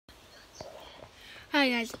Hi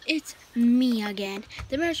guys, it's me again,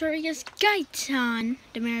 Damaris Rodriguez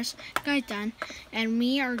Damaris Gaitan, and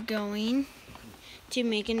we are going to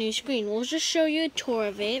make a new screen. We'll just show you a tour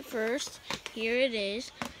of it first. Here it is,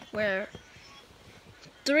 where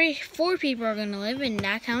 4 people are going to live, and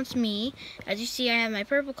that counts me. As you see, I have my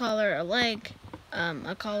purple collar,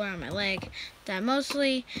 a collar on my leg. That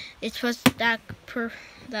mostly it's supposed that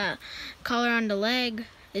collar on the leg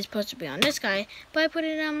is supposed to be on this guy, but I put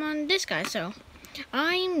it on this guy, so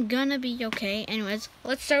I'm gonna be okay. Anyways,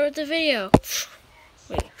 let's start with the video.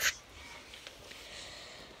 Wait.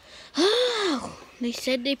 Oh, they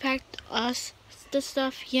said they packed us the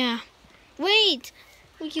stuff. Yeah. Wait,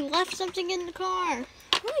 we left something in the car.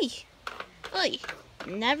 Oi.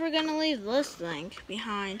 Never gonna leave this thing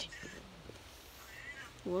behind.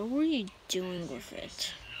 What were you doing with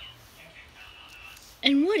it?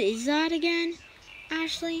 And what is that again,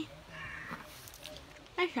 Ashley?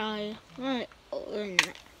 I saw you. What?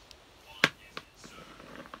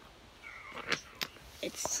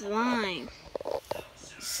 It's slime.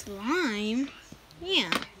 Slime?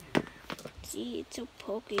 Yeah. See, it's so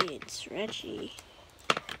pokey, it's stretchy.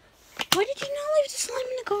 Why did you not leave the slime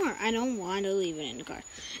in the car? I don't want to leave it in the car.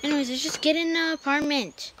 Anyways, let's just get in the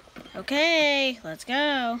apartment. Okay, let's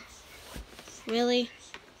go. Really?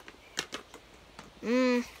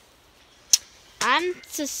 I'm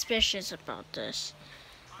suspicious about this.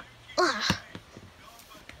 Ugh.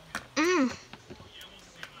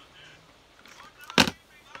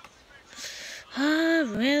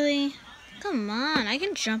 Really? Come on, I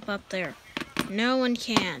can jump up there. No one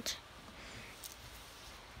can't.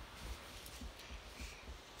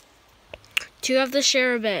 2 have to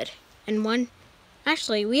share a bed, and 1...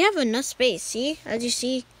 Actually, we have enough space, see? As you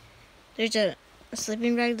see, there's a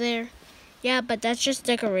sleeping bag there. Yeah, but that's just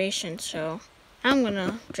decoration, so I'm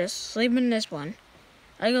gonna just sleep in this one.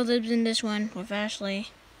 I go live in this one with Ashley.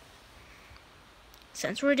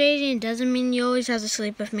 Since we're dating, it doesn't mean you always have to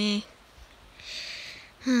sleep with me.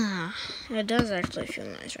 It does actually feel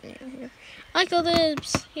nice when you're here. I go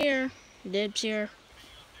dibs here. Dibs here.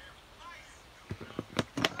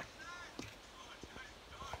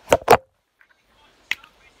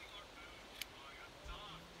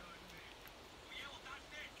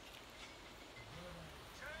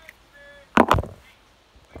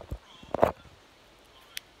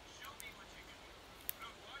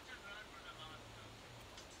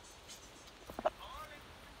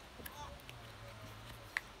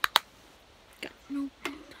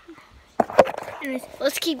 Anyways,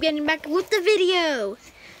 let's keep getting back with the video.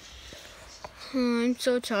 I'm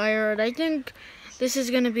so tired. I think this is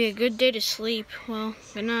going to be a good day to sleep. Well,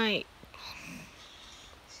 good night.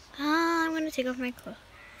 I'm going to take off my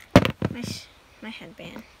clothes. My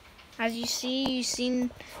headband. As you see, you've seen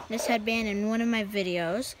this headband in one of my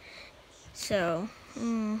videos. So,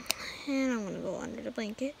 and I'm going to go under the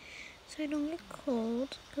blanket so I don't get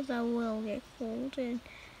cold, because I will get cold. And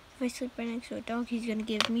if I sleep right next to a dog, he's going to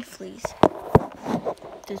give me fleas.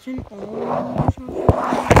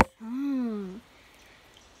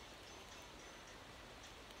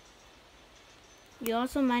 You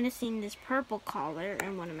also might have seen this purple collar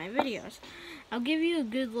in one of my videos. I'll give you a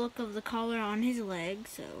good look of the collar on his leg.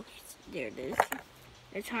 So there it is.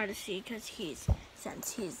 It's hard to see because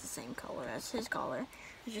since he's the same color as his collar.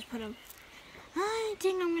 I just put him. I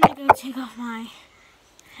think I'm gonna go take off my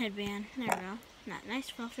headband. There we go. Not nice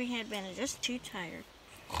fluffy headband. I'm just too tired.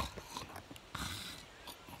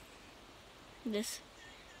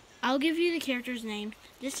 I'll give you the character's name.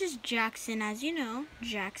 This is Jackson, as you know,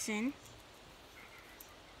 Jackson.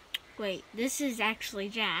 Wait, this is actually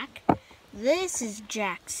Jack. This is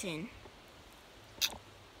Jackson.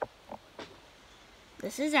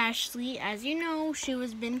 This is Ashley, as you know, she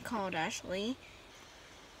was been called Ashley.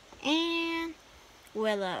 And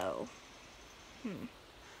Willow.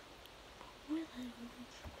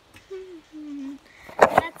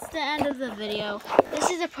 That's the end of the video. This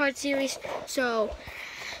is a part series, so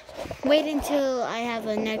wait until I have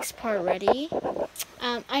the next part ready.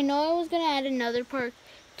 I know I was going to add another part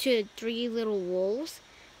to 3 little wolves,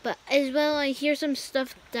 but as well, I hear some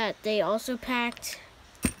stuff that they also packed.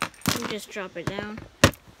 Let me just drop it down.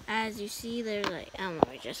 As you see, there's like, let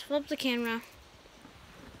me just flip the camera.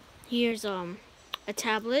 Here's a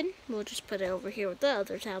tablet. We'll just put it over here with the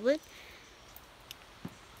other tablet.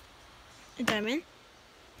 A diamond.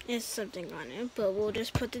 There's something on it, but we'll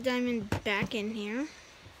just put the diamond back in here.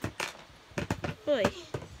 Boy.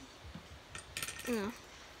 No.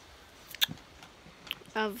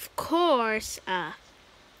 Of course, a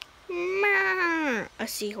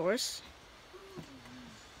seahorse.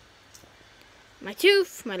 My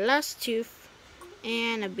tooth, my last tooth,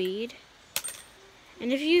 and a bead.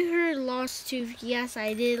 And if you heard lost tooth, yes,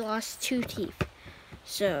 I did lost 2 teeth.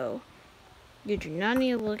 So, you do not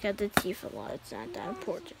need to look at the teeth a lot. It's not that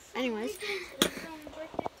important. Anyways,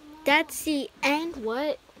 that's the end.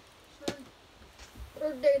 What?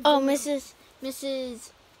 Oh, Mrs.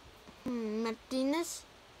 Martinez?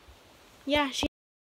 Yeah, she